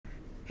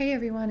Hey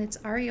everyone, it's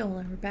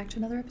Aureolin. We're back to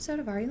another episode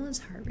of Aureolin's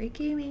Heartrate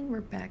Gaming. We're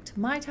back to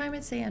my time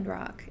at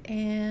Sandrock,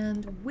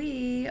 and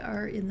we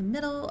are in the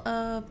middle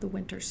of the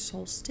winter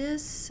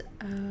solstice.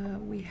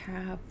 We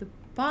have the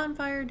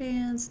bonfire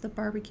dance, the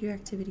barbecue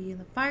activity, and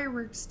the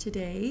fireworks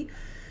today,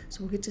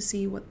 so we'll get to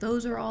see what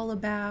those are all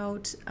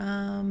about.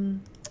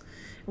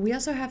 We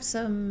also have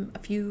a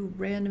few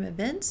random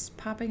events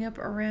popping up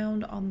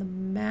around on the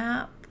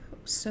map,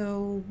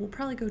 so we'll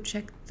probably go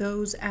check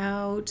those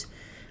out.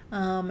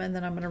 And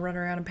then I'm going to run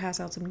around and pass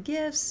out some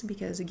gifts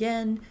because,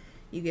 again,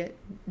 you get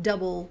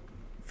double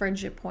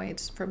friendship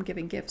points from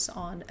giving gifts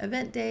on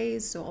event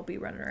days. So I'll be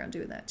running around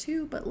doing that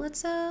too. But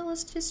let's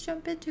just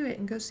jump into it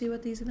and go see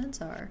what these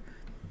events are.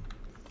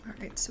 All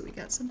right, so we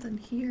got something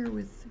here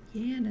with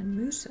Yan and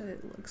Musa,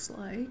 it looks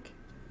like.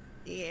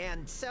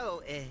 And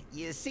so,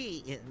 you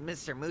see,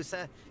 Mr.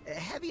 Musa,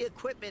 heavy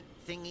equipment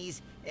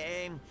thingies,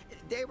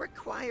 they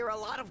require a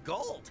lot of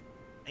gold.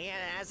 And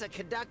as a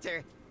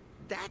conductor,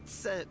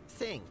 that's a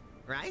thing,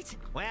 right?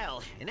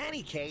 Well, in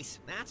any case,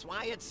 that's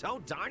why it's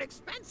so darn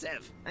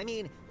expensive. I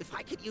mean, if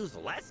I could use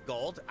less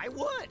gold, I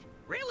would,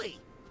 really.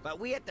 But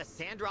we at the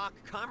Sandrock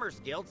Commerce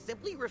Guild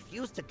simply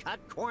refuse to cut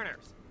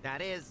corners.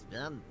 That is,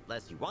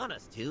 unless you want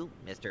us to,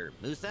 Mr.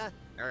 Musa,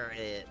 or,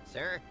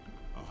 sir.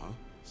 Uh-huh.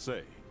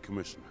 Say,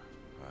 Commissioner,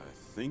 I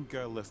think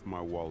I left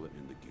my wallet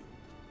in the guild.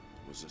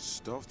 Was it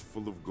stuffed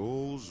full of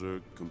golds or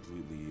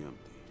completely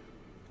empty?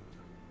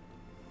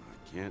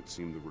 I can't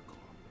seem to recall.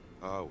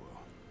 Ah, well.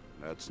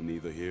 That's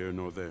neither here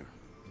nor there.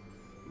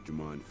 Would you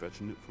mind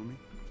fetching it for me?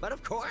 But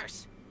of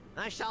course!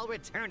 I shall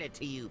return it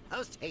to you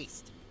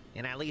post-haste.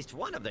 In at least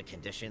one of the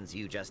conditions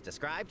you just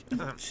described.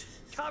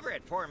 Cover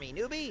it for me,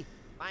 newbie!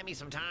 Buy me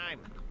some time.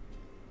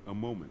 A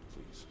moment,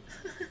 please.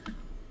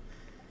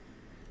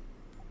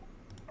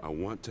 I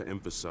want to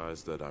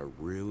emphasize that I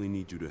really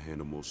need you to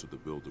handle most of the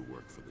builder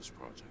work for this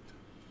project.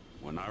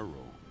 When I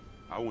roll,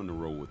 I want to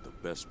roll with the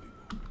best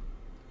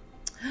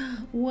people.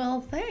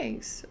 Well,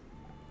 thanks.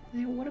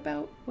 What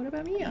about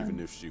Mia? Even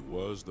if she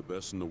was the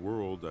best in the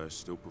world, I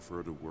still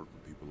prefer to work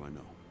with people I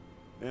know.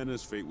 And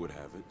as fate would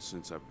have it,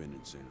 since I've been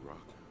in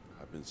Sandrock,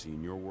 I've been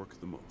seeing your work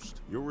the most.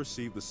 You'll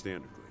receive the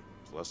standard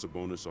rate, plus a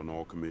bonus on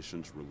all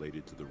commissions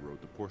related to the Road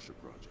to Portia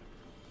project.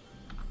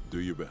 Do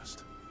your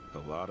best. A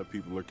lot of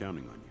people are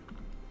counting on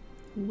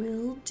you.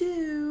 Will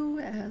do,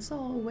 as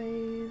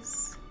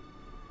always.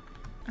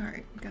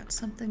 Alright, we got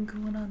something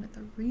going on at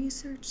the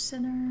research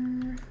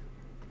center.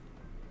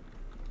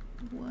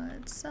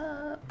 What's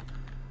up?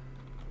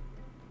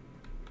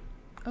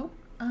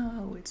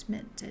 Oh, it's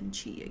Mint and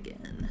Chi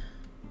again.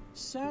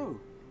 So,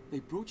 they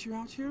brought you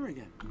out here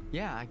again?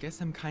 Yeah, I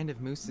guess I'm kind of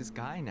Moose's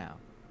guy now,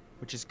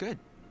 which is good.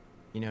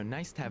 You know,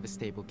 nice to have a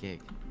stable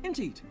gig.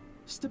 Indeed.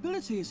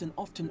 Stability is an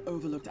often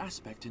overlooked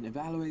aspect in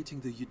evaluating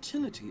the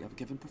utility of a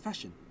given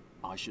profession.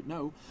 I should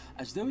know,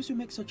 as those who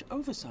make such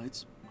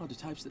oversights are the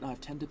types that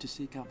I've tended to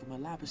seek out for my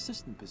lab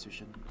assistant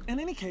position. In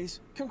any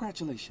case,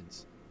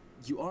 congratulations.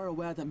 You are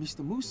aware that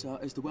Mr. Musa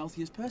is the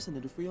wealthiest person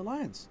in the Free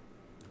Alliance.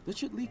 That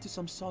should lead to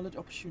some solid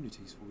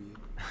opportunities for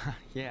you.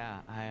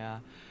 Yeah,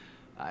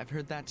 I've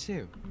heard that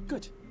too.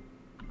 Good.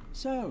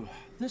 So,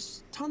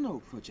 this tunnel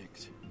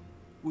project,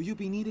 will you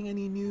be needing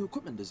any new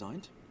equipment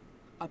designed?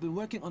 I've been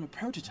working on a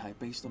prototype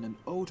based on an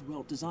old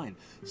world design,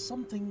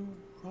 something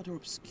rather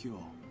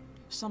obscure.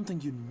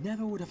 Something you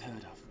never would have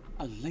heard of.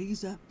 A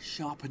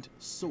laser-sharpened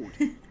sword,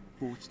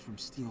 forged from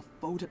steel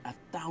folded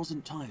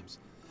 1,000 times.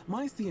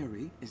 My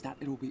theory is that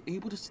it will be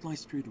able to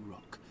slice through the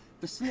rock,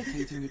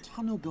 facilitating your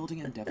tunnel building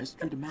endeavors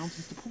through the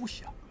mountains to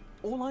Portia.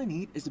 All I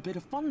need is a bit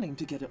of funding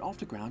to get it off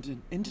the ground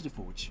and into the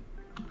forge.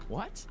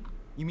 What?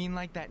 You mean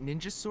like that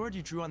ninja sword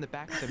you drew on the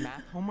back of the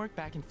math homework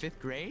back in 5th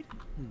grade?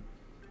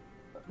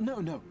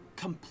 No,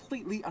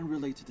 completely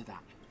unrelated to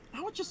that.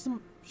 That was just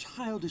some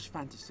childish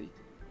fantasy.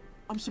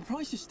 I'm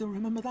surprised you still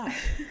remember that.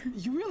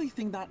 You really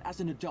think that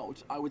as an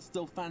adult, I would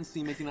still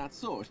fancy making that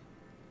sword?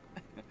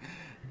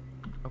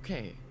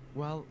 Okay.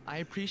 Well, I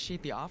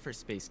appreciate the offer,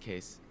 Space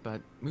Case, but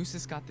Moose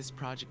has got this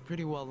project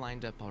pretty well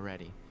lined up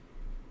already.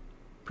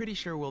 Pretty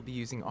sure we'll be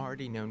using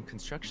already known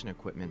construction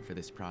equipment for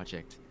this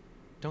project.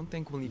 Don't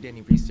think we'll need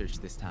any research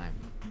this time.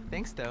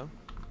 Thanks, though.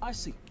 I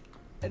see.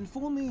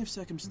 Inform me if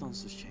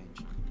circumstances change.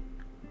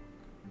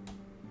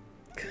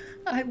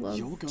 I love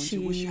You're going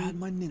to wish you had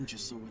my ninja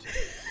sword.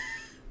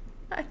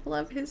 I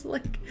love his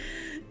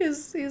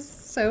he's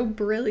so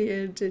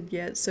brilliant and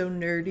yet so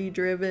nerdy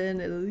driven,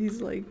 and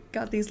he's like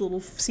got these little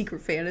secret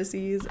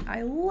fantasies.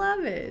 I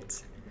love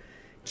it.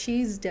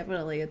 Chi's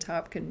definitely a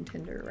top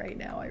contender right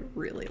now. I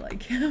really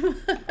like him.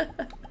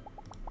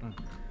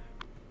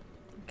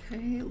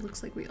 Okay, it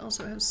looks like we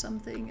also have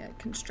something at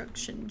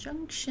Construction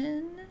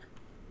Junction.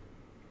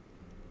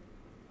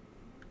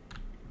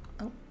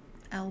 Oh,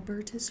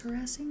 Albert is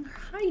harassing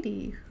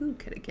Heidi. Who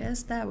could have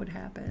guessed that would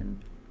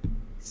happen?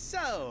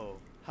 So,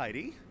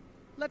 Heidi,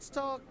 let's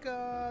talk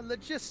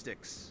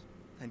logistics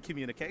and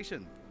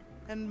communication.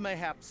 And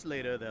mayhaps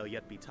later there'll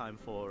yet be time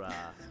for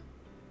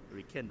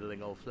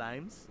rekindling old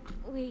flames.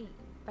 We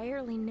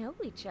barely know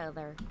each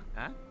other.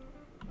 Huh?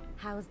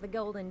 How's the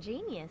Golden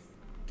Genius?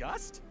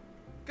 Gust?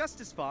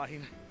 Gust is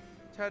fine.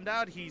 Turned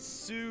out he's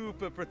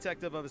super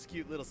protective of his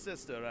cute little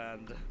sister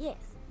and... Yes,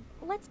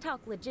 let's talk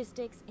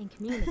logistics and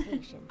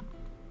communication.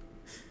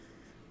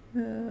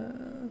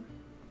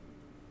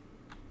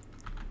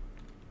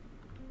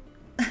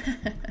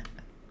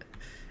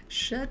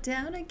 Shut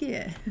down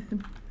again.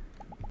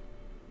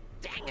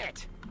 Dang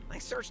it! I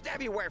searched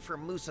everywhere for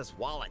Musa's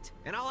wallet,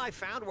 and all I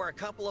found were a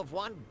couple of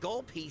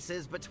gold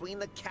pieces between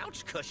the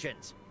couch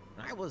cushions.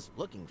 I was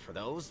looking for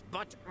those,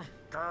 but...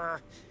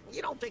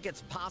 you don't think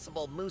it's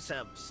possible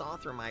Musa saw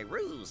through my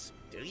ruse,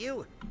 do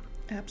you?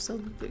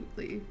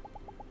 Absolutely.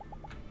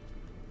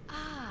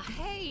 Ah,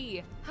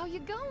 hey! How you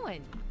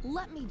going?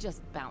 Let me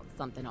just bounce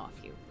something off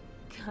you.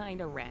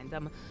 Kinda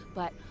random,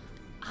 but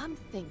I'm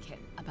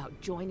thinking about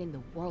joining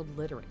the World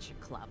Literature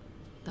Club.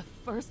 The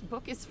first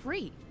book is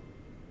free.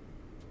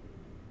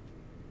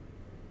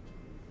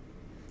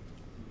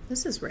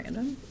 This is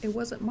random. It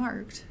wasn't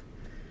marked.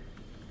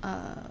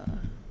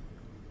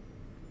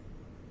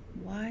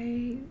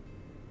 Why?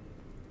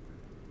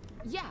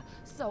 Yeah,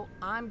 so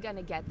I'm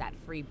gonna get that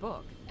free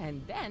book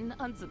and then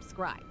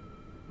unsubscribe.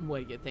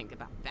 What do you think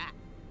about that?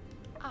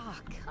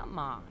 Ah, come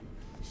on.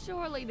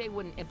 Surely they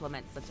wouldn't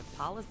implement such a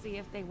policy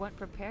if they weren't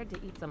prepared to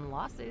eat some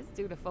losses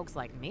due to folks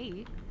like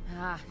me.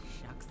 Ah,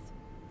 shucks.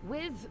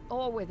 With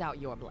or without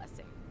your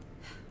blessing.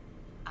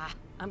 Ah,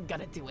 I'm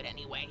gonna do it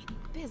anyway.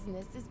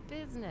 Business is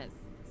business.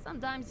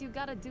 Sometimes you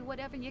gotta do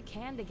whatever you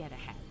can to get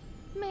ahead.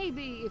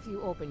 Maybe if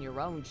you open your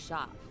own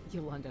shop,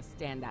 you'll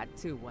understand that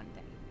too one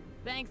day.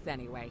 Thanks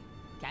anyway.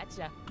 Catch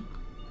ya.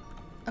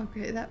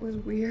 Okay, that was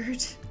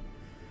weird.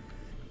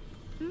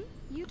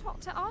 You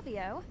talked to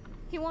Avio?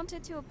 He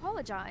wanted to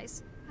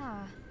apologize.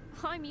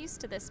 I'm used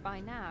to this by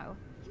now.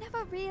 He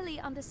never really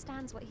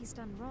understands what he's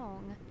done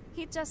wrong.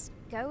 He'd just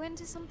go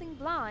into something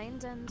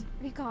blind and...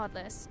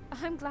 Regardless,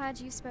 I'm glad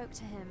you spoke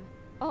to him.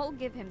 I'll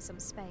give him some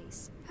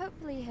space.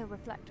 Hopefully he'll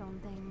reflect on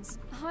things.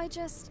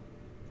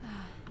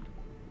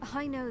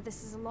 I know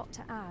this is a lot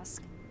to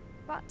ask,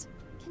 but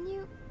can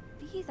you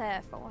be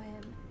there for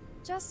him?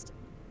 Just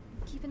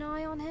keep an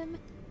eye on him.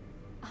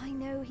 I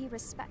know he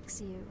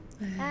respects you,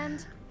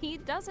 and he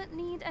doesn't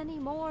need any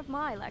more of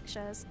my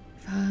lectures.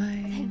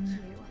 Fine. Thank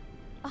you.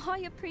 I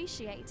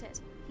appreciate it.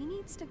 He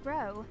needs to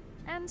grow,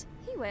 and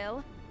he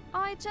will.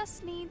 I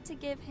just need to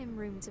give him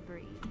room to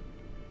breathe.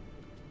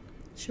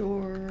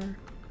 Sure.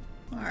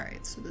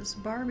 Alright, so this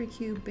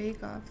barbecue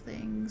bake-off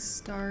thing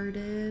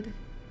started.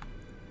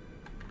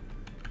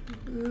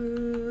 I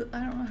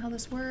don't know how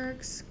this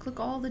works. Click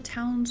all the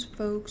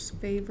townsfolk's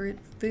favorite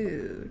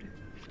food.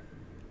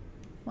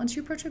 Once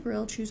you approach a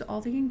grill, choose all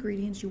the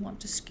ingredients you want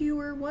to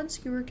skewer. One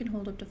skewer can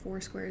hold up to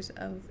 4 squares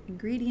of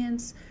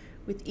ingredients,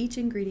 with each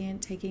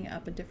ingredient taking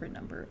up a different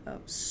number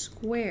of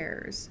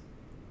squares.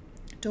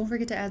 Don't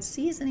forget to add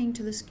seasoning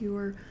to the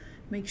skewer.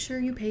 Make sure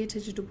you pay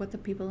attention to what the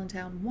people in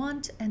town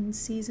want and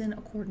season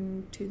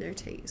according to their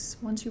tastes.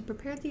 Once you've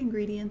prepared the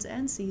ingredients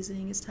and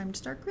seasoning, it's time to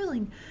start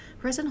grilling.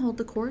 Press and hold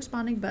the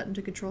corresponding button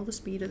to control the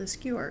speed of the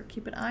skewer.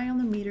 Keep an eye on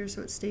the meter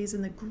so it stays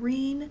in the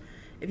green.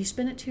 If you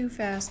spin it too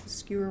fast, the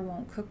skewer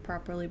won't cook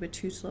properly, but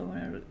too slow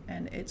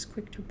and it's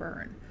quick to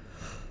burn.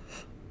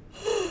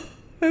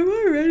 Am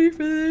I ready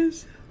for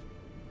this?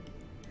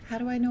 How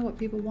do I know what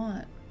people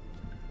want?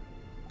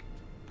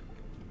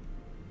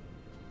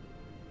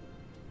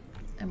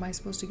 Am I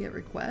supposed to get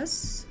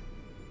requests?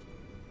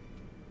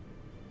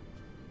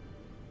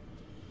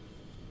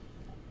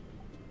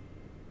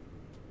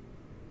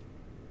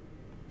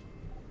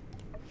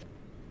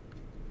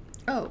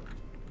 Oh.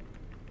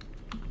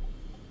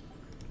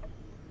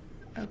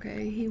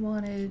 Okay, he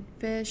wanted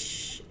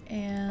fish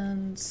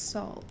and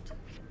salt.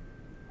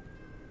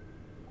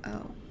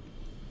 Oh.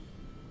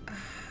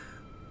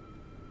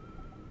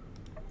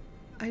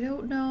 I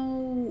don't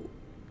know.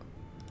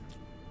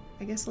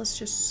 I guess let's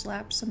just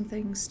slap some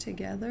things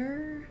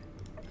together.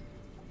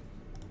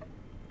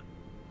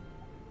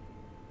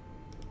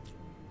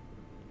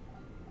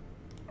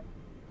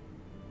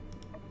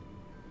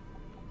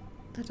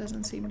 That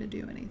doesn't seem to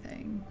do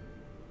anything.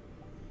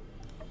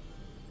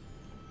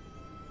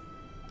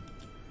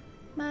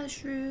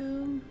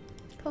 Mushroom,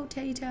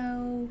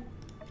 potato,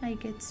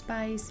 make it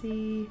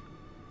spicy.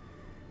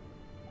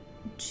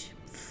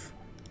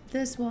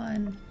 This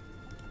one,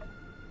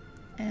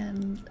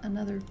 and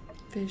another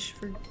fish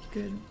for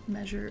good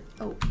measure.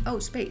 Oh,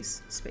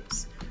 space.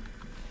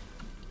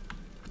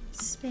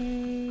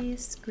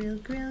 Space, grill,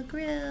 grill,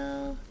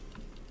 grill.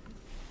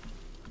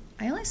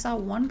 I only saw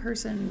one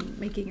person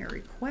making a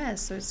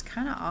request, so it's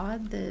kind of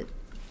odd that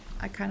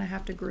I kind of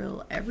have to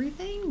grill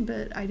everything,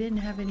 but I didn't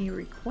have any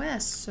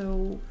requests,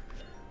 so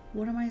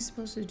what am I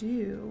supposed to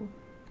do?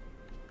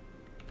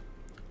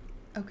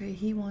 Okay,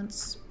 he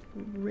wants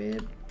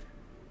rib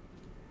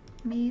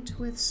meat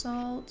with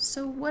salt.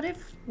 So what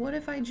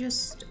if I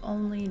just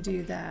only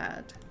do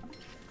that?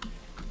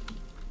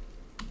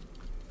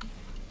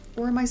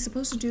 Or am I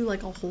supposed to do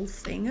like a whole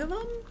thing of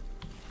them?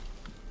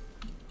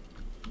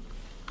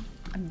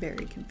 I'm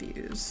very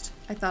confused.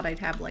 I thought I'd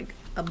have like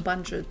a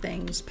bunch of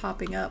things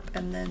popping up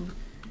and then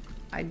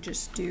I'd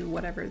just do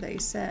whatever they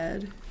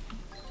said.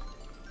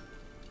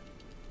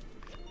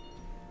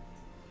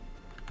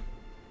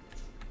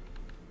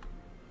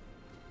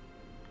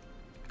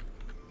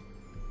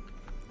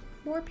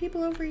 more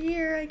people over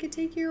here. I could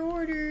take your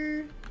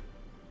order.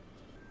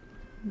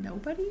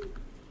 Nobody?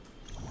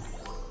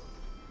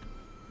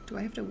 Do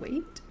I have to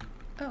wait?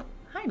 Oh,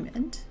 hi,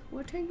 Mint.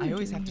 What are you doing I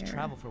always have to here?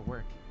 travel for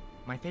work.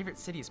 My favorite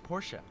city is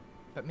Portia,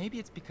 but maybe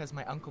it's because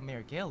my uncle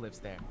Mayor Gale lives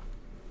there.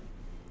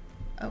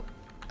 Oh,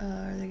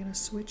 are they gonna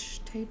switch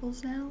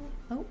tables now?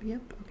 Oh,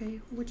 yep, okay.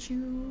 What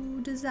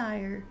you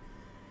desire?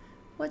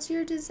 What's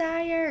your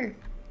desire?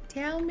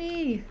 Tell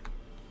me.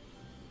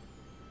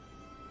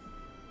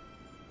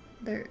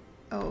 There,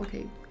 oh,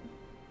 okay.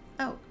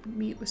 Oh,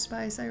 meat with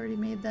spice, I already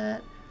made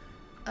that.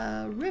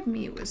 Rib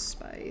meat with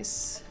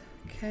spice.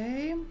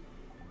 Okay.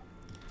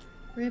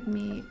 Rib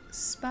meat,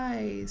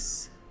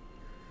 spice.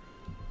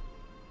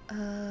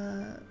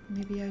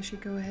 Maybe I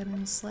should go ahead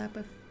and slap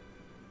a...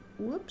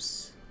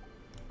 Whoops.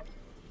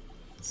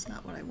 That's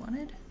not what I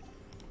wanted.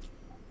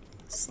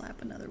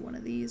 Slap another one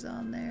of these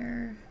on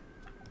there.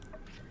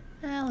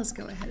 Let's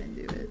go ahead and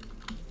do it.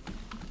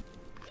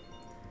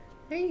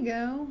 There you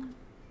go.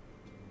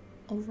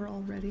 Over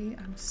already.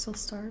 I'm still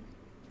starving.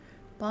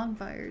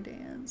 Bonfire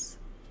dance.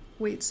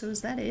 Wait, so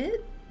is that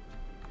it?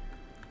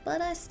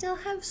 But I still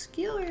have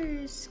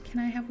skewers. Can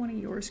I have one of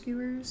your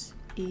skewers?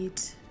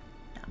 Eat.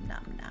 Nom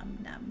nom nom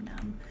nom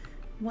nom.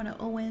 One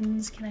of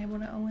Owen's. Can I have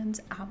one of Owen's?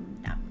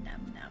 Nom nom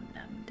nom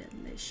nom.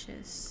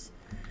 Delicious.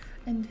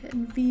 And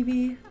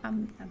Vivi.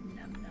 Nom nom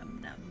nom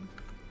nom.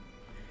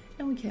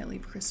 And we can't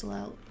leave Crystal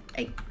out.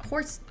 Hey,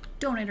 horse!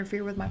 Don't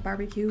interfere with my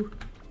barbecue.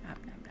 Nom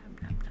nom nom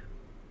nom nom.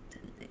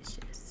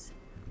 Delicious.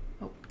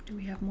 Oh, do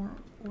we have more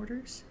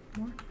orders?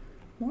 More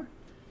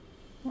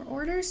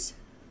orders?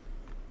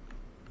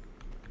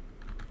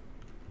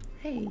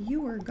 Hey,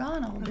 you were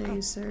gone all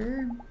day,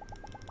 sir.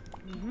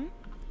 Mm-hmm.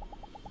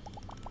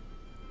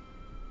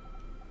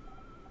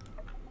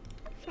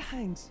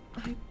 Thanks.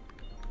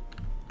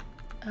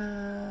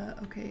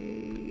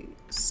 Okay.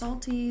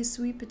 Salty,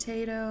 sweet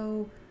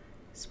potato,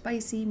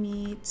 spicy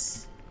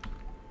meat,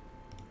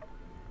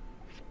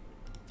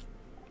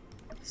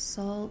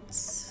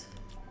 salt.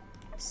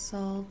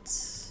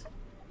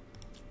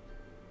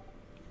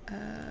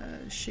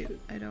 Shoot,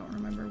 I don't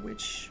remember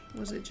which.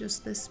 Was it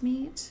just this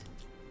meat?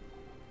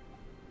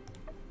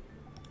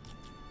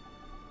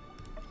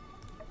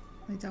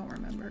 I don't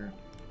remember.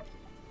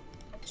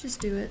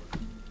 Just do it.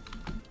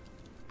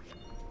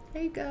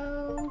 There you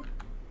go.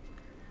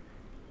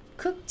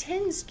 Cook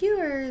 10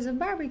 skewers, a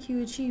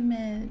barbecue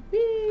achievement.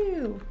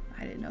 Woo!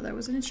 I didn't know that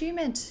was an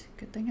achievement.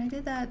 Good thing I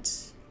did that.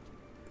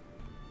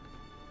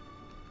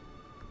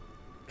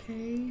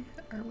 Okay,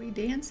 are we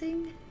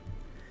dancing?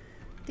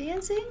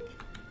 Dancing?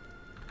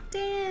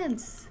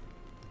 Dance!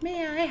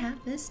 May I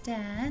have this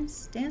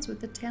dance? Dance with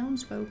the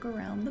townsfolk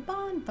around the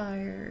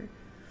bonfire.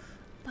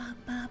 Ba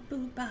ba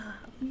boo ba,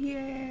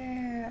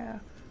 yeah!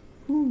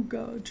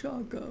 Hooga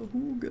chaka,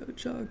 hooga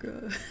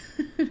chaka.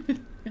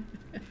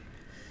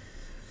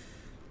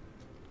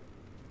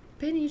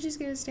 Penny, you just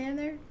gonna stand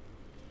there?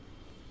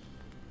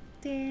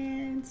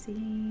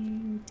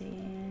 Dancing,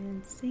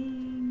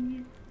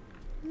 dancing,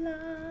 la.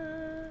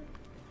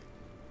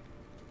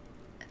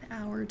 An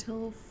hour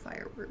till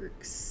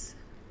fireworks.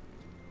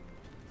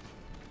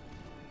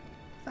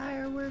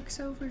 Fireworks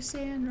over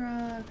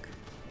Sandrock.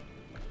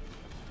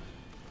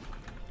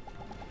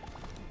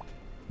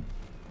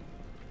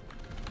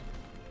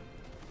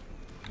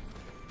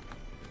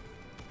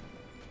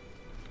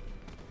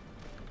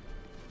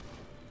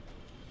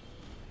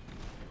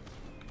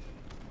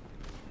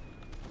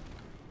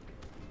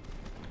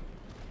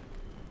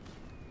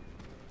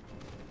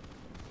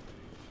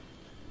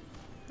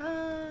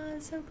 Ah,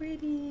 so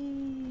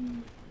pretty.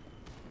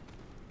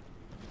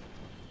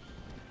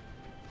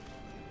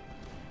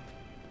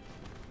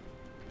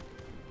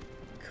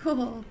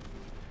 Cool.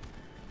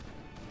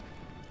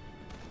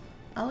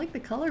 I like the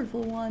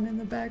colorful one in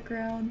the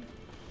background.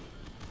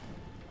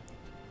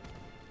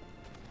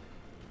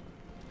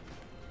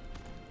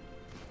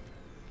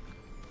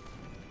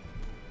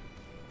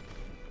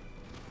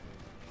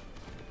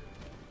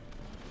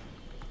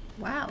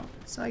 Wow,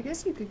 so I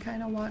guess you could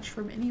kind of watch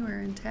from anywhere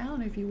in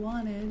town if you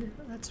wanted.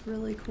 That's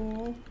really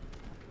cool.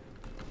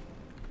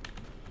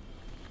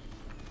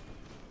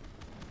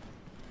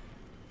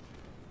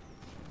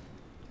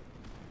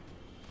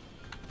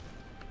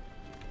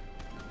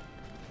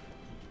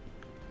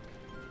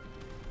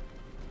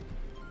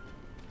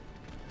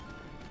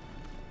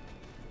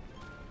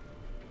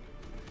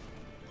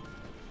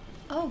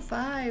 Oh,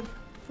 5,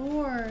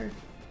 4,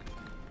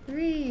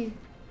 3,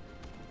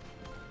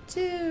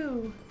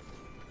 2,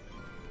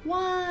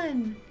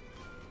 1.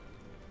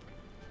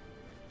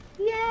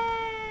 Yay!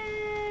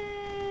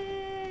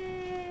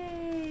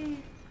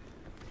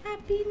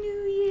 Happy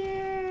New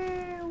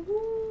Year!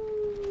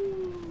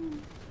 Woo!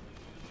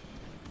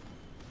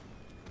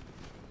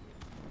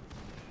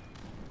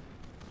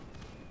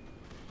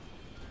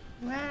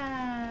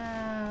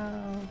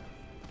 Wow!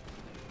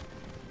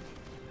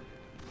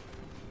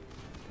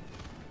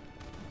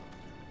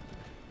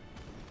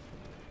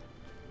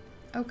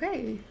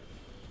 Okay.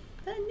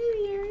 The New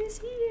Year is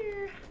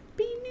here!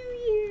 Happy New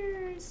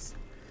Year's!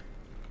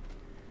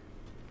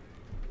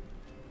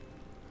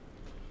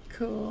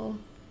 cool.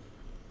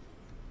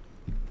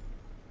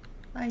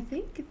 I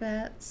think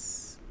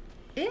that's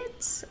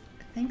it.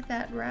 I think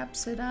that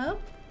wraps it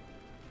up.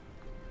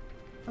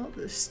 Oh,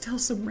 there's still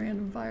some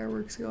random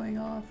fireworks going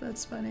off.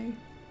 That's funny.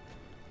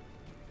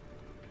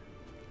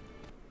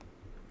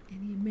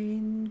 Any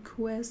main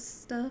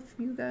quest stuff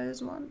you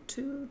guys want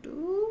to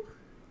do?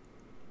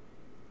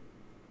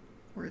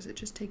 Or is it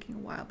just taking a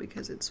while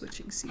because it's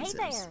switching seasons?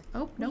 Hey there!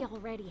 Oh, no. We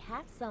already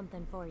have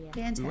something for you.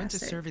 Fantastic. We went to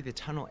survey the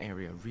tunnel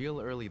area real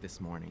early this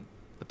morning,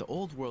 but the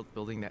old world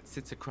building that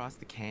sits across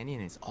the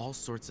canyon is all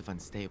sorts of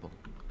unstable.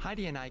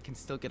 Heidi and I can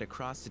still get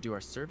across to do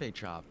our survey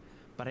job,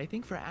 but I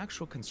think for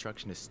actual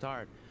construction to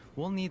start,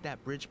 we'll need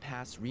that bridge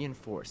pass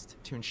reinforced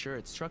to ensure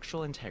its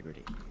structural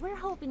integrity. We're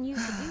hoping you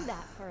could do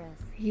that for us.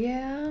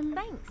 Yeah.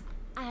 Thanks.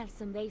 I have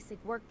some basic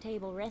work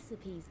table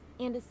recipes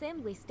and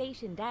assembly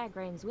station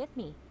diagrams with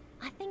me.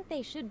 I think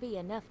they should be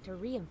enough to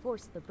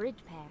reinforce the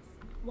bridge pass.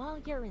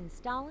 While you're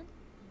installing,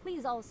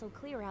 please also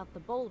clear out the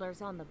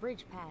boulders on the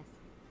bridge pass.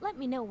 Let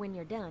me know when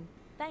you're done.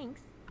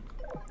 Thanks.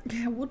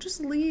 Yeah, we'll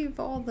just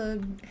leave all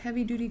the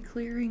heavy-duty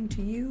clearing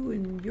to you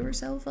and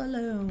yourself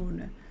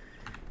alone.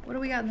 What do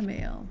we got in the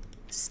mail?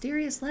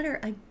 Mysterious letter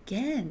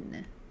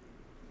again.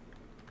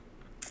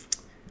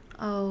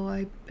 Oh,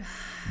 I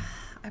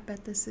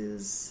bet this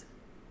is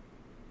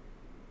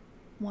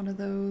one of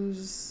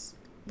those,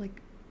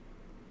 like,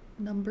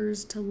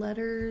 numbers to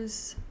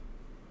letters.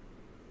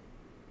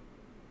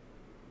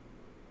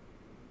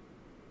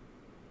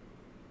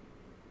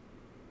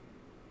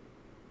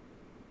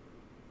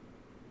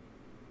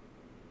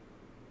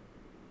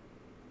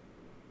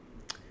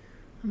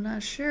 I'm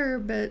not sure,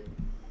 but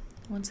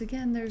once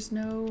again, there's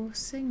no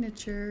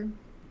signature.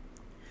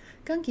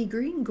 Gunky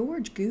Green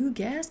Gorge Goo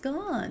Gas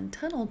Gone.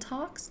 Tunnel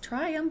Talks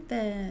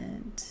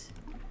Triumphant.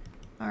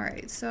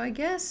 Alright, so I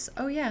guess,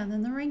 oh yeah, and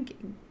then the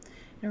ranking.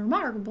 In a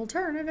remarkable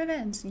turn of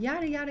events,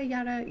 yada yada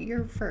yada,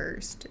 you're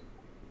first.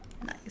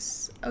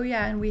 Nice. Oh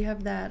yeah, and we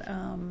have that,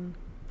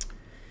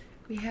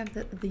 we have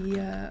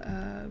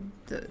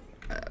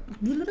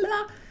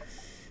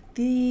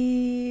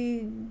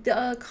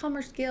the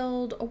Commerce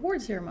Guild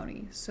award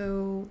ceremony.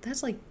 So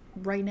that's like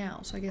right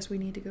now. So I guess we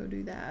need to go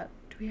do that.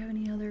 Do we have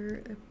any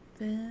other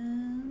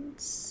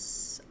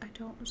events? I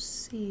don't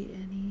see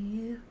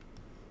any.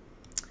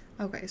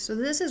 Okay, so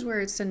this is where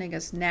it's sending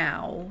us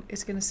now.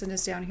 It's going to send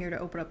us down here to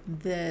open up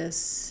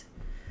this.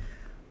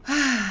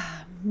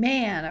 Ah,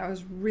 man, I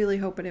was really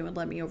hoping it would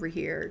let me over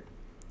here.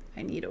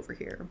 I need over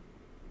here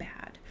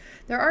bad.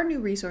 There are new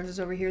resources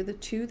over here, the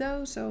two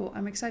though, so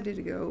I'm excited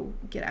to go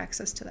get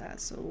access to that.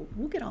 So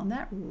we'll get on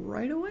that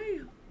right away.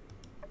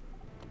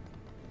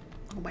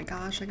 Oh my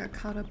gosh, I got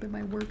caught up in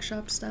my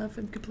workshop stuff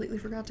and completely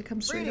forgot to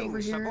come straight over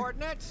here.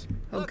 Subordinates.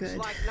 Oh, Looks good.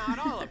 like not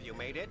all of you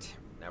made it.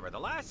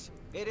 Nevertheless,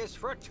 it is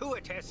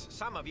fortuitous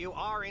some of you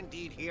are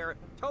indeed here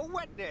to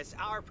witness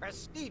our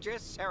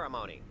prestigious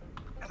ceremony.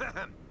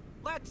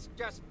 Let's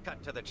just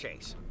cut to the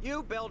chase.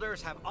 You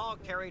builders have all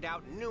carried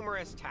out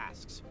numerous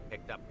tasks,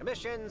 picked up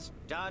commissions,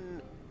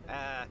 done,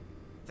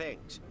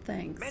 things.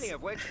 Thanks. Many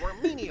of which were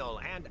menial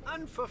and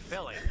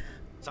unfulfilling.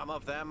 Some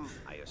of them,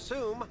 I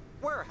assume,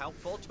 were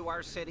helpful to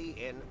our city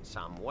in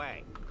some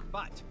way.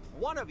 But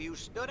one of you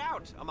stood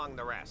out among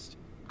the rest.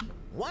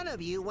 One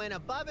of you went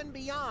above and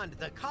beyond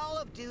the call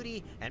of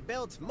duty and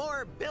built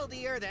more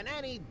buildier than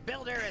any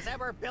builder has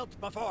ever built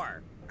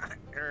before.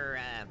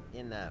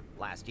 In the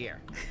last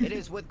year. It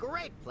is with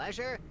great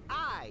pleasure,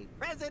 I,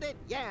 President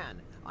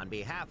Yan, on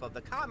behalf of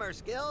the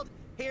Commerce Guild,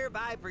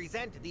 hereby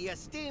present the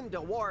esteemed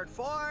award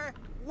for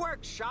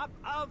Workshop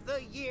of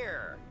the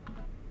Year.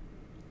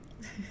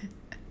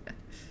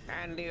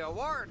 And the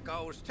award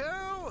goes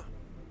to...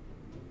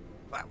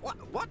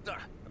 What the...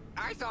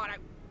 I thought I...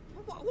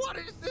 What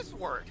is this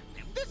word?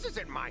 This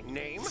isn't my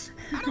name.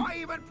 How do I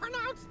even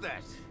pronounce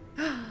this?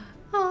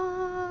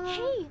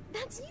 Hey,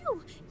 that's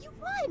you! You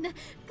won!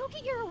 Go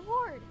get your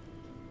award!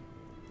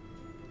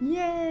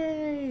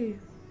 Yay!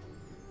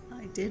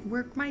 I did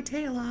work my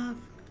tail off.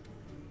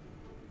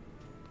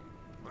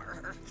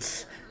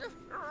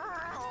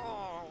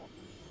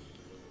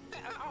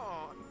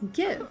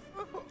 Give.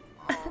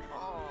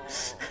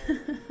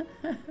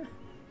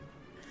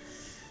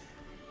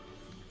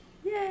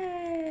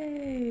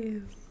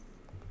 Yay!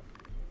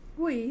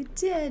 We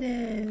did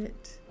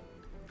it!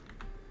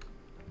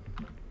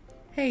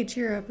 Hey,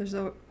 cheer up. There's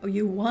a... Oh,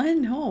 you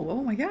won?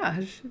 Oh my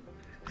gosh.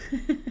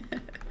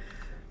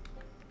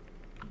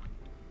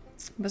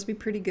 Must be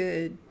pretty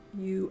good.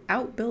 You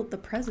outbuilt the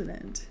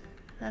president.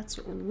 That's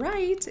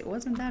right. It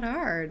wasn't that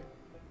hard.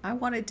 I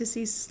wanted to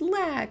see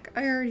Slack.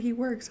 I heard he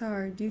works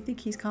hard. Do you think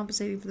he's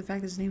compensating for the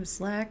fact that his name is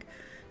Slack?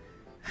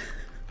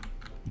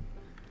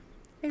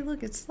 Hey,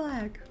 look, it's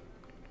Slack.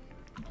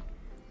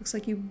 Looks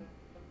like you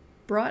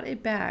brought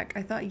it back.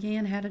 I thought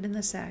Yan had it in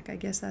the sack. I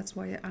guess that's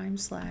why I'm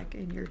Slack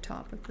and you're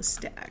top of the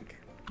stack.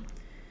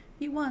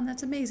 You won.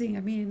 That's amazing.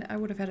 I mean, I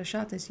would have had a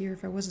shot this year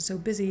if I wasn't so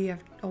busy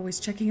always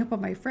checking up on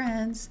my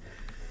friends.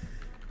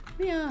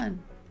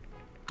 Yan,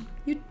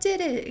 you did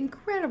it.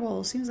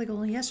 Incredible. Seems like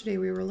only yesterday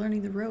we were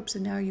learning the ropes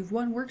and now you've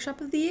won Workshop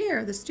of the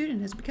Year. The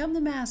student has become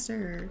the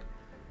master.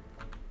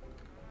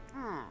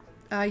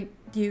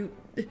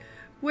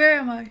 Where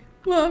am I?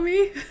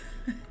 Mommy?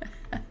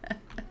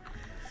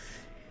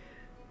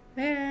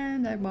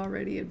 And I'm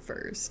already in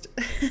first.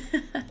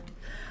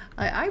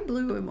 I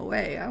blew him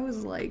away. I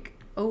was like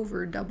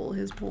over double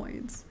his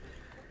points.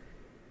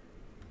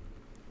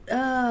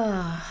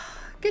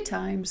 Good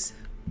times.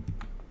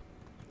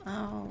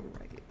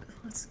 Alright,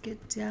 let's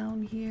get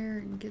down here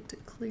and get to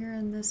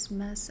clearing this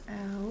mess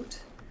out.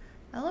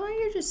 I love how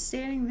you're just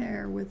standing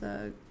there with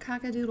a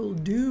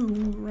cockadoodle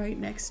doom right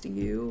next to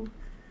you.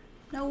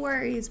 No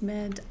worries,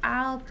 Mint.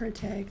 I'll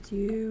protect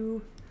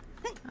you.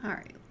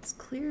 Alright, let's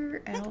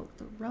clear out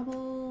the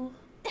rubble.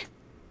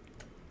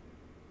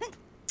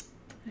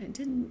 It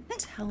didn't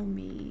tell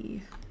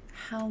me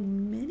how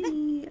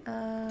many,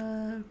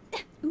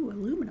 ooh,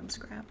 aluminum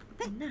scrap.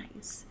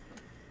 Nice.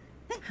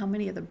 How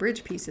many of the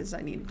bridge pieces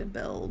I needed to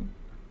build.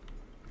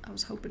 I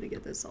was hoping to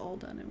get this all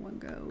done in one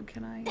go.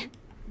 Can I?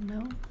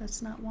 No,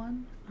 that's not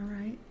one.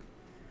 Alright.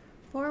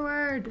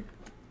 Forward!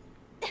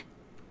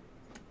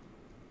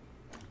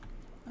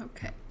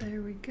 Okay,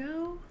 there we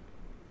go.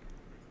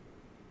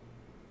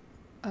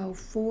 Oh,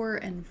 4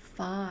 and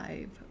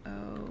 5.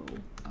 Oh,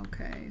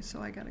 okay.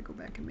 So I gotta go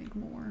back and make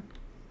more.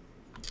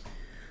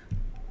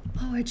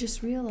 Oh, I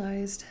just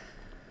realized.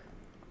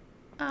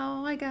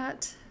 Oh, I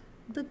got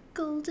the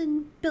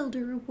Golden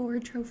Builder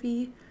Award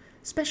trophy.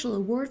 Special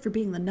award for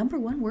being the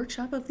 #1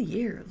 workshop of the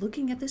year.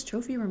 Looking at this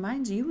trophy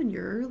reminds you in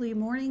your early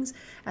mornings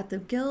at the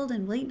guild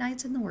and late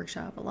nights in the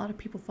workshop. A lot of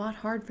people fought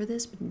hard for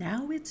this, but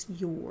now it's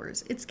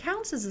yours. It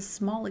counts as a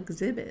small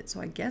exhibit, so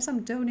I guess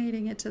I'm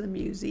donating it to the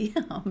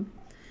museum.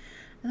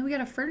 And then we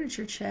got a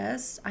furniture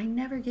chest. I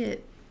never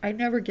get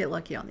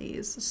lucky on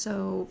these.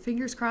 So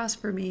fingers crossed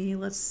for me.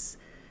 Let's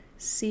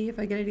see if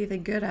I get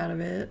anything good out of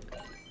it.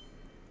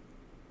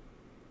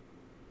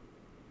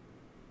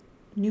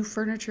 New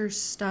furniture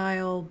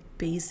style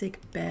basic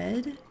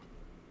bed.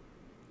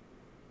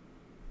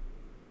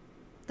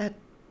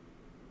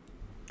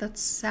 That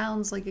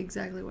sounds like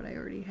exactly what I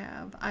already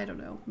have. I don't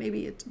know.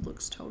 Maybe it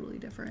looks totally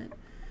different.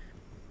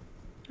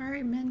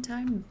 Alright, Mint,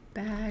 I'm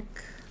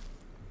back.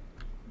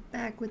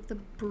 Back with the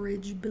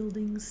bridge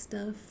building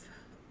stuff.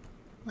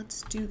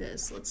 Let's do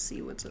this. Let's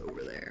see what's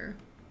over there.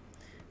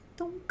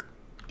 Donk.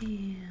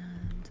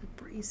 And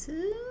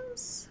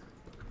braces.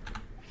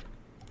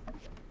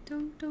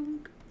 Donk,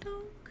 donk,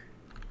 donk.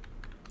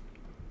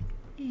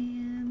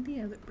 And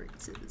the other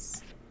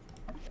braces.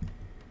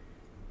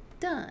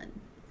 Done.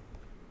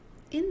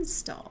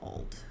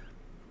 Installed.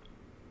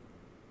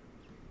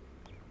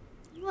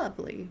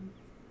 Lovely.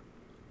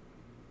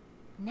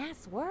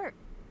 Nice work.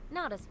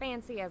 Not as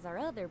fancy as our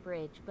other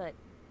bridge, but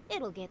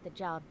it'll get the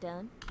job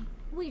done.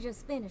 We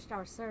just finished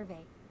our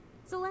survey,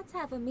 so let's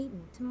have a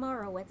meeting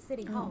tomorrow at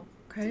City Hall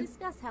okay. to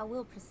discuss how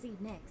we'll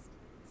proceed next.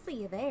 See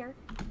you there.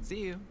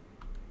 See you.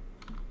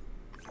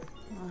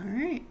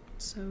 Alright,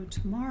 so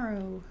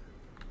tomorrow,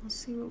 let's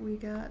see what we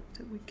got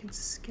that we can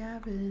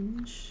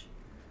scavenge.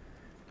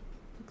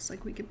 Looks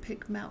like we could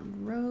pick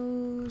mountain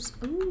rose.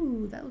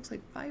 Ooh, that looks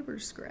like fiber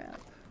scrap.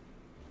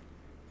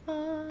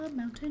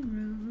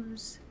 Mountain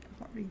rose.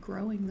 I'm already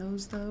growing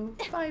those though.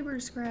 Fiber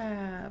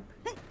scrap.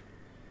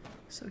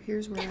 So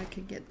here's where I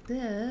could get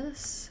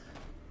this.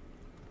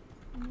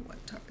 What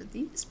are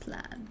these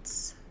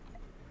plants?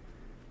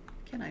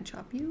 Can I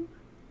chop you?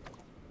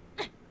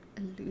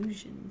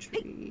 Illusion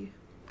tree.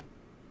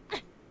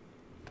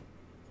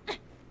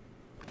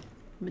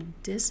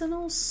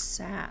 Medicinal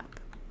sap.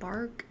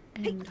 Bark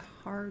and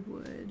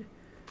hardwood.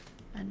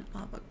 An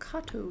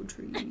avocado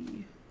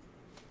tree.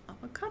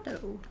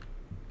 Avocado.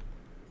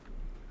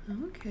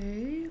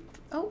 Okay.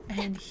 Oh,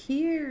 and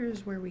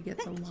here's where we get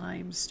the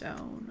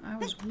limestone. I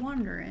was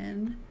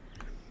wondering,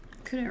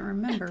 couldn't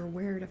remember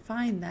where to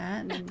find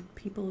that, and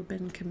people have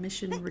been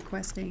commissioned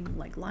requesting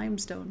like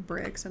limestone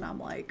bricks, and I'm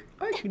like,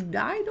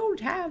 I don't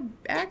have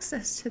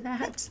access to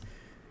that.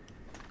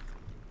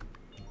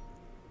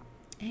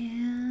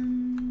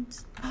 And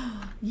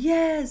oh,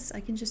 yes, I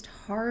can just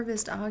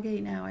harvest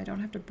agate now. I don't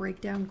have to break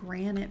down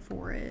granite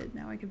for it.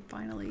 Now I can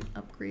finally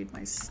upgrade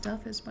my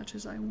stuff as much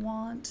as I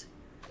want.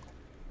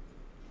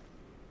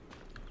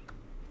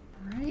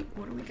 Alright,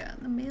 what do we got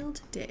in the mail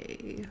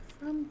today?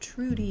 From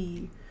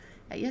Trudy.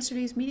 At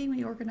yesterday's meeting,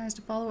 we organized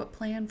a follow-up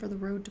plan for the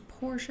road to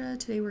Portia.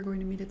 Today we're going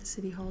to meet at the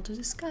City Hall to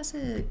discuss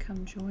it.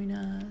 Come join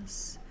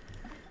us.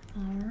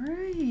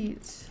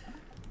 Alright.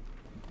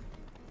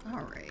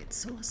 Alright,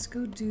 so let's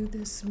go do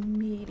this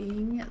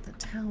meeting at the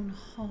town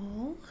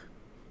hall.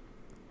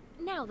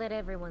 Now that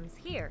everyone's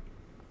here,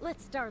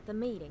 let's start the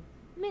meeting.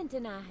 Mint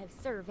and I have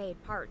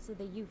surveyed parts of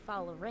the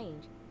Eufaula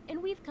Range,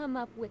 and we've come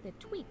up with a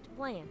tweaked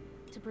plan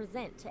to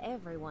present to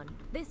everyone.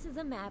 This is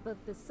a map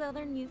of the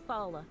southern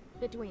Eufaula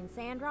between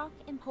Sandrock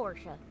and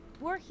Portia.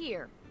 We're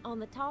here on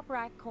the top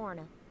right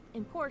corner,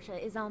 and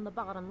Portia is on the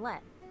bottom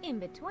left. In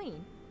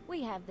between,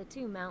 we have the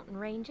 2 mountain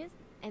ranges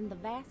and the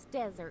vast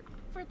desert.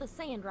 For the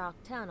Sandrock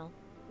Tunnel,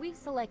 we've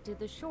selected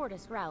the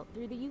shortest route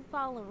through the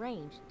Eufaula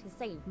Range to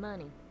save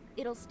money.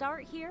 It'll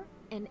start here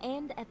and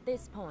end at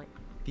this point.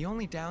 The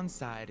only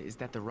downside is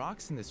that the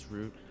rocks in this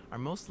route are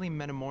mostly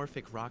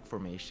metamorphic rock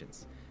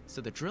formations, So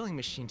the drilling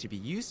machine to be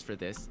used for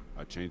this...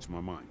 I changed my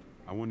mind.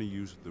 I want to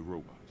use the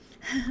robot.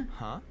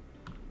 Huh?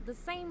 The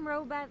same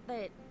robot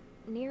that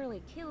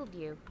nearly killed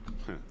you.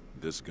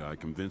 This guy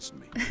convinced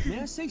me.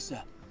 May I say,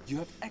 sir, you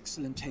have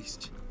excellent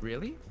taste.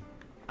 Really?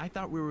 I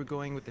thought we were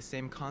going with the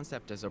same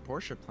concept as our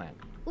Porsche plan.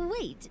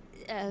 Wait,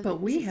 But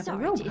we have a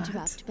sorry robot. to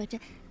interrupt, but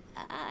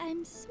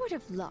I'm sort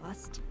of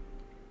lost.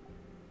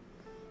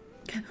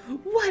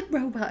 What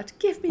robot?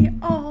 Give me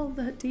all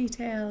the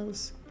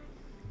details.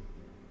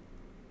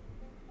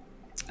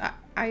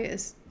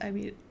 I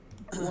mean,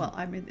 well,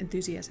 I'm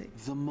enthusiastic.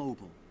 The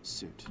mobile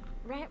suit.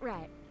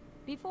 Right.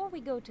 Before we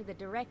go to the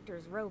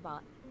director's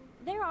robot,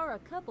 there are a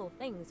couple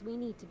things we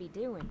need to be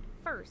doing.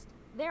 First,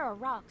 there are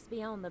rocks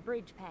beyond the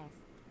bridge pass.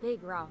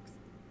 Big rocks.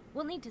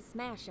 We'll need to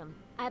smash them.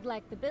 I'd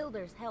like the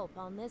builder's help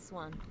on this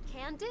one.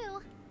 Can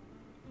do.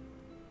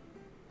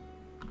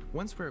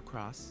 Once we're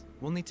across,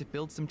 we'll need to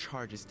build some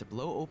charges to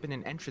blow open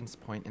an entrance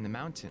point in the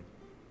mountain.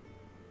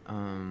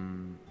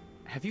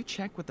 Have you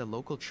checked with the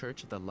local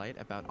Church of the Light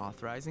about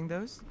authorizing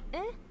those?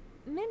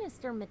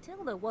 Minister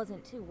Matilda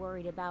wasn't too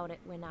worried about it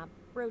when I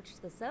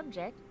broached the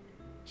subject.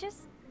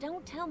 Just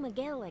don't tell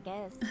Miguel, I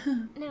guess.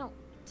 Now,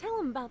 tell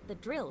him about the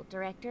drill,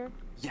 Director.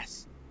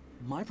 Yes.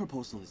 My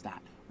proposal is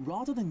that,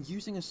 rather than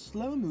using a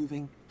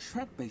slow-moving,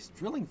 tread-based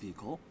drilling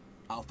vehicle,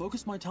 I'll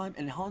focus my time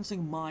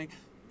enhancing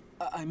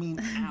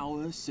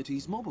our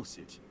city's mobile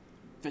suit.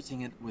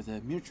 Fitting it with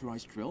a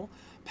miniaturized drill,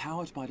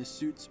 powered by the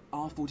suit's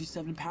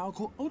R47 Power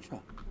Core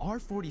Ultra.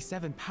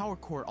 R47 Power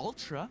Core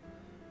Ultra?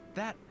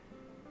 That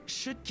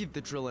should give the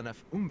drill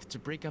enough oomph to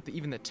break up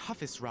even the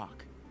toughest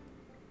rock.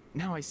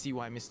 Now I see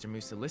why Mr.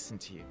 Musa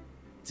listened to you.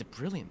 It's a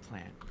brilliant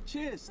plan.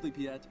 Cheers,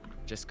 Sleepyhead.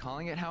 Just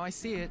calling it how I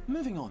see it.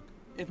 Moving on.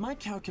 If my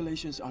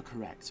calculations are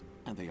correct,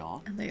 and they are,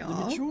 And they the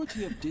are?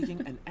 majority of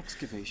digging and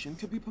excavation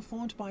could be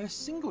performed by a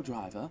single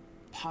driver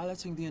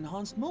piloting the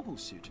enhanced mobile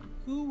suit.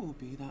 Who will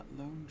be that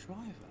lone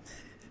driver?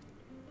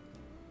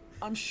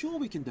 I'm sure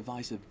we can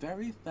devise a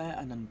very fair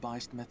and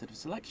unbiased method of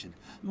selection.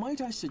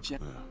 Might I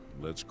suggest...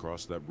 Let's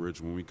cross that bridge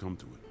when we come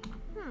to it.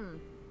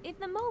 If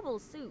the mobile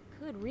suit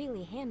could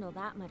really handle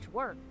that much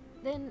work,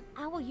 then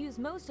I will use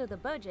most of the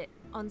budget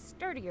on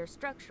sturdier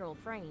structural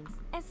frames.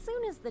 As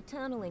soon as the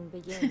tunneling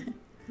begins,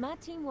 my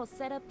team will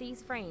set up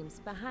these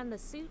frames behind the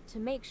suit to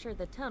make sure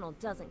the tunnel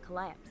doesn't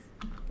collapse.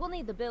 We'll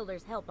need the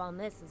builder's help on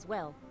this as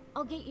well.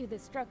 I'll get you the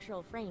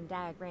structural frame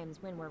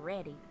diagrams when we're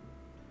ready.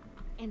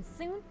 And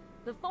soon,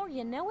 before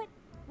you know it,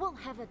 we'll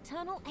have a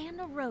tunnel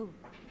and a road.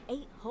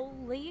 8 whole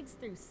leagues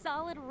through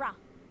solid rock,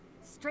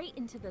 straight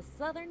into the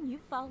southern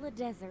Eufaula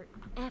Desert.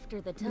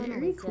 After the tunnel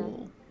Very is cool.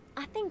 done,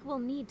 I think we'll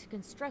need to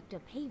construct a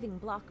paving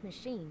block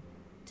machine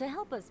to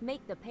help us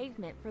make the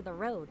pavement for the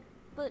road.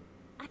 But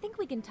I think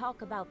we can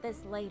talk about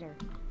this later.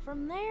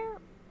 From there,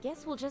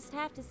 guess we'll just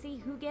have to see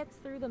who gets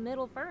through the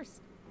middle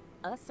first.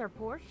 Us or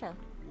Portia.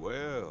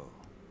 Well,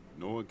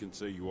 no one can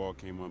say you all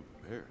came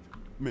unprepared.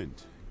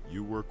 Mint,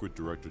 you work with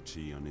Director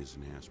Chi on his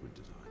enhancement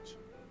designs.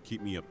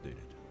 Keep me updated.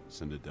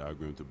 Send a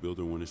diagram to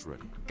Builder when it's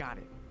ready. Got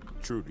it.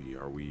 Trudy,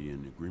 are we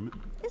in agreement?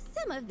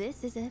 Some of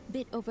this is a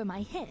bit over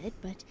my head,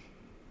 but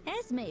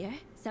as mayor,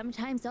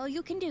 sometimes all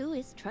you can do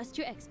is trust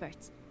your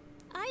experts.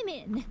 I'm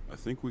in. I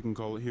think we can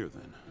call it here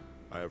then.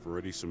 I have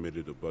already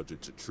submitted a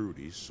budget to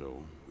Trudy,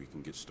 so we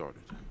can get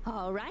started.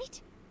 All right,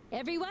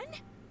 everyone,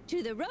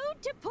 to the road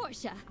to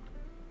Portia.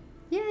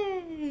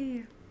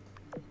 Yay!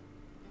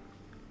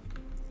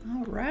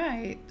 All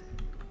right.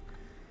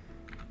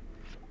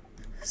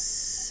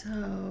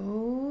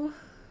 So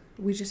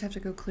we just have to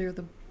go clear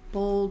the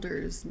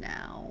boulders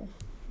now.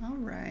 All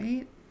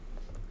right.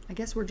 I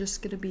guess we're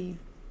just gonna be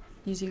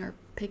using our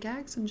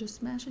pickaxe and just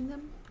smashing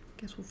them.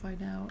 Guess we'll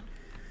find out.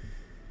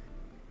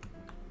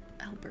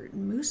 Albert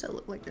and Musa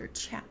look like they're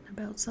chatting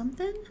about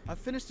something. I've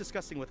finished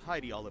discussing with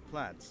Heidi all the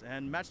plans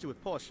and matched it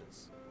with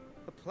Portia's.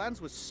 The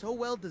plans were so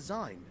well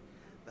designed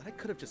that I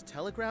could have just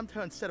telegrammed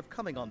her instead of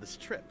coming on this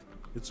trip.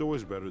 It's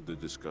always better to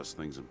discuss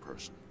things in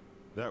person.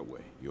 That way,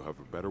 you'll have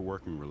a better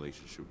working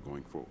relationship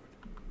going forward.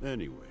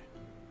 Anyway,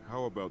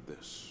 how about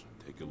this?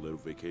 Take a little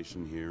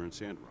vacation here in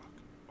Sandrock.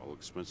 All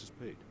expenses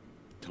paid.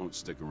 Don't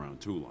stick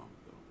around too long,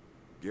 though.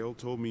 Gail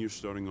told me you're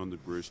starting on the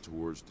bridge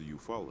towards the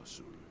Eufaula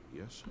soon,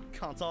 yes?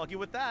 Can't argue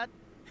with that.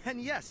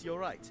 And yes, you're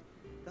right.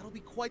 That'll be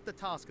quite the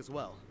task as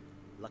well.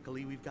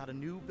 Luckily, we've got a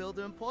new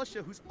builder in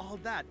Portia who's all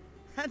that,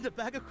 and a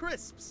bag of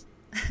crisps.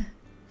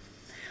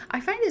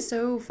 I find it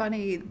so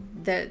funny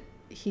that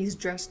he's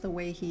dressed the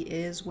way he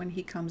is when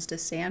he comes to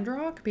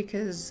Sandrock,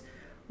 because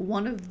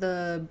one of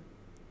the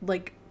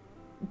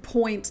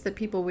points that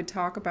people would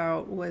talk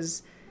about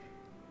was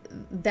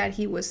that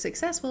he was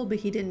successful, but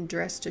he didn't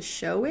dress to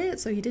show it.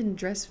 So he didn't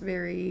dress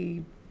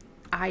very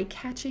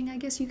eye-catching, I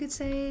guess you could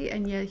say,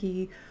 and yet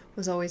he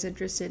was always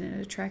interested in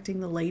attracting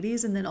the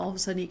ladies, and then all of a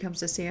sudden he comes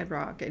to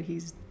Sandrock and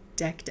he's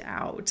decked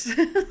out.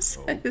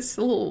 So it's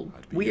a little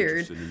I'd be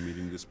weird. interested in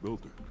meeting this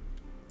builder.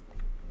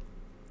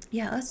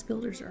 Yeah, us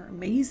builders are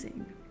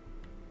amazing.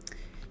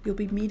 You'll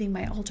be meeting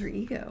my alter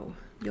ego.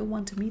 You'll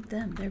want to meet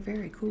them. They're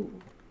very cool.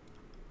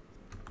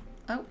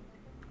 Oh.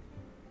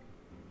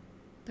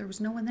 There was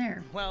no one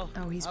there. Well,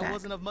 oh, he's I back.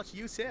 wasn't of much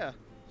use here.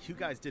 You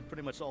guys did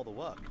pretty much all the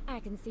work. I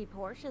can see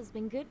Portia's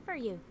been good for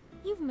you.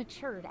 You've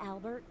matured,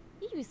 Albert.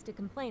 You used to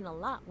complain a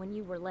lot when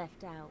you were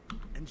left out.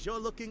 And you're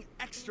looking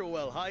extra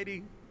well,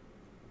 Heidi.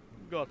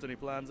 Got any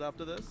plans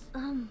after this?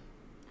 I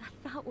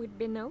thought we'd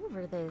been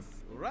over this.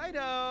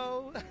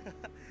 Righto!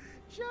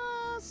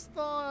 Just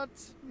thought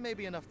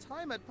maybe enough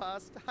time had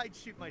passed, I'd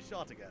shoot my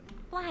shot again.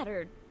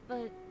 Flattered,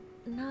 but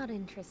not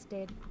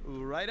interested.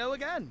 Righto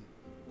again.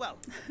 Well,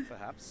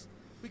 perhaps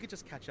we could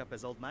just catch up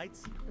as old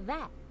mates.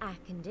 That I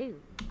can do.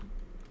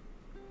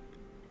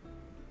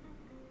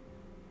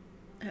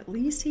 At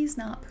least he's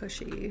not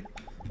pushy.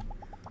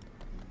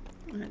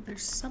 Alright,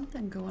 there's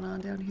something going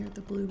on down here at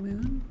the Blue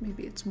Moon.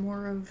 Maybe it's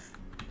more of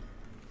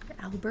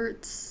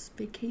Albert's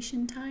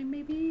vacation time,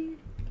 maybe?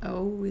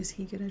 Oh, is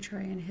he gonna try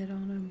and hit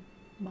on him?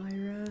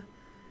 Myra?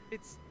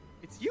 It's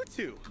you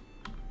two!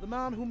 The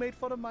man who made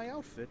fun of my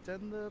outfit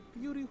and the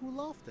beauty who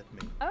laughed at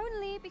me.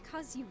 Only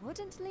because you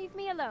wouldn't leave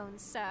me alone,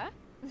 sir.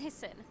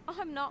 Listen,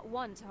 I'm not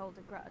one to hold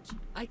a grudge.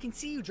 I can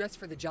see you dressed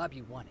for the job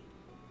you wanted.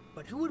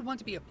 But who would want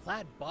to be a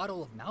plaid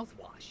bottle of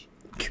mouthwash?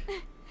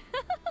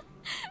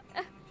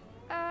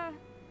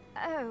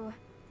 Oh.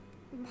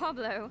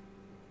 Pablo.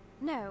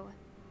 No.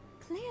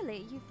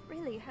 Clearly, you've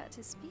really hurt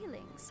his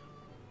feelings.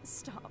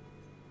 Stop.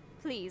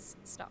 Please,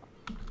 stop.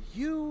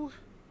 You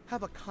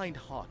have a kind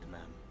heart,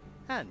 ma'am.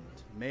 And,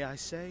 may I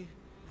say,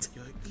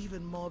 you're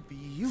even more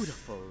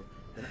beautiful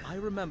than I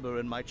remember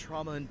in my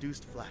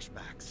trauma-induced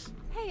flashbacks.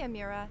 Hey,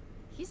 Amira.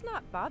 He's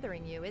not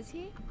bothering you, is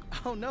he?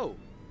 Oh, no.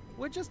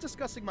 We're just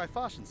discussing my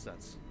fashion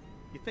sense.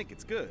 You think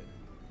it's good,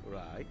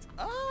 right?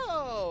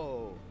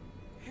 Oh!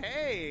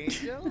 Hey,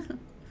 Angel.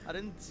 I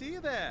didn't see you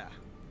there.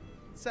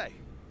 Say,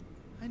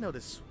 I know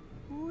this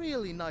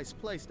really nice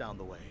place down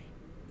the way.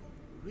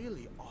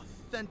 Really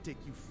authentic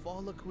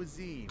Eufaula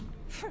cuisine.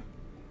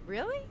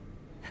 Really?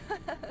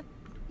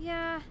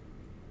 Yeah,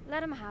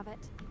 let him have it.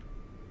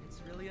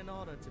 It's really an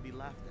honor to be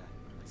laughed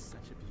at by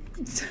such a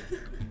beauty.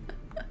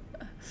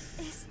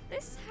 Is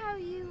this how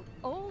you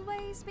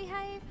always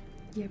behave?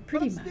 Yeah,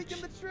 pretty but I'm much.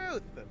 speaking the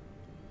truth.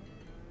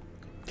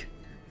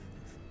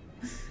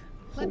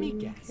 Let me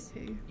guess.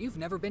 You've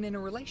never been in a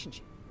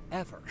relationship.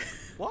 Ever.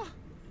 What?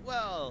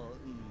 Well,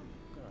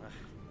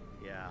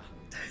 yeah.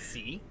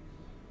 See?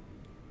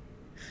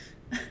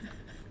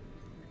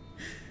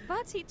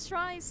 But he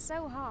tries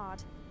so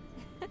hard.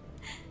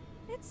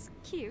 It's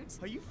cute.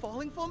 Are you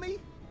falling for me?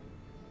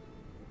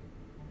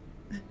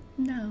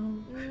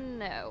 No.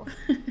 No.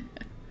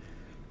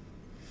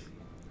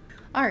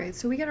 Alright,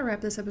 so we gotta wrap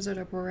this episode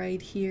up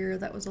right here.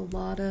 That was a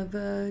lot of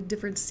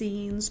different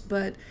scenes,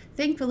 but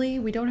thankfully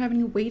we don't have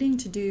any waiting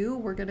to do.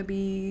 We're gonna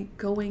be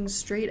going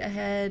straight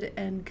ahead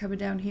and coming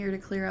down here to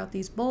clear out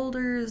these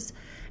boulders,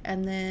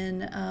 and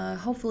then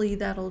hopefully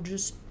that'll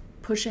just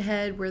push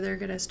ahead where they're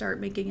gonna start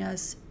making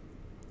us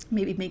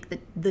maybe make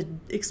the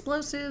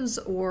explosives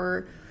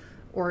or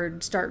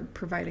start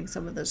providing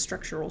some of the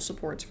structural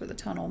supports for the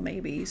tunnel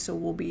maybe. So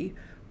we'll be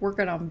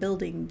working on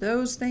building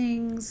those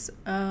things.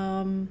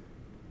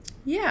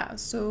 Yeah,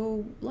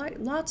 so like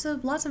lots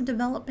of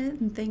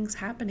development and things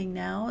happening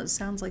now. It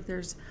sounds like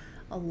there's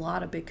a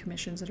lot of big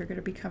commissions that are going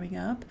to be coming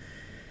up.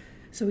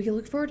 So we can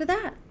look forward to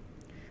that.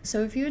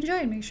 So if you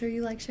enjoyed, make sure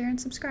you like, share,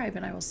 and subscribe,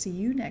 and I will see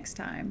you next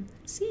time.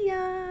 See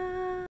ya!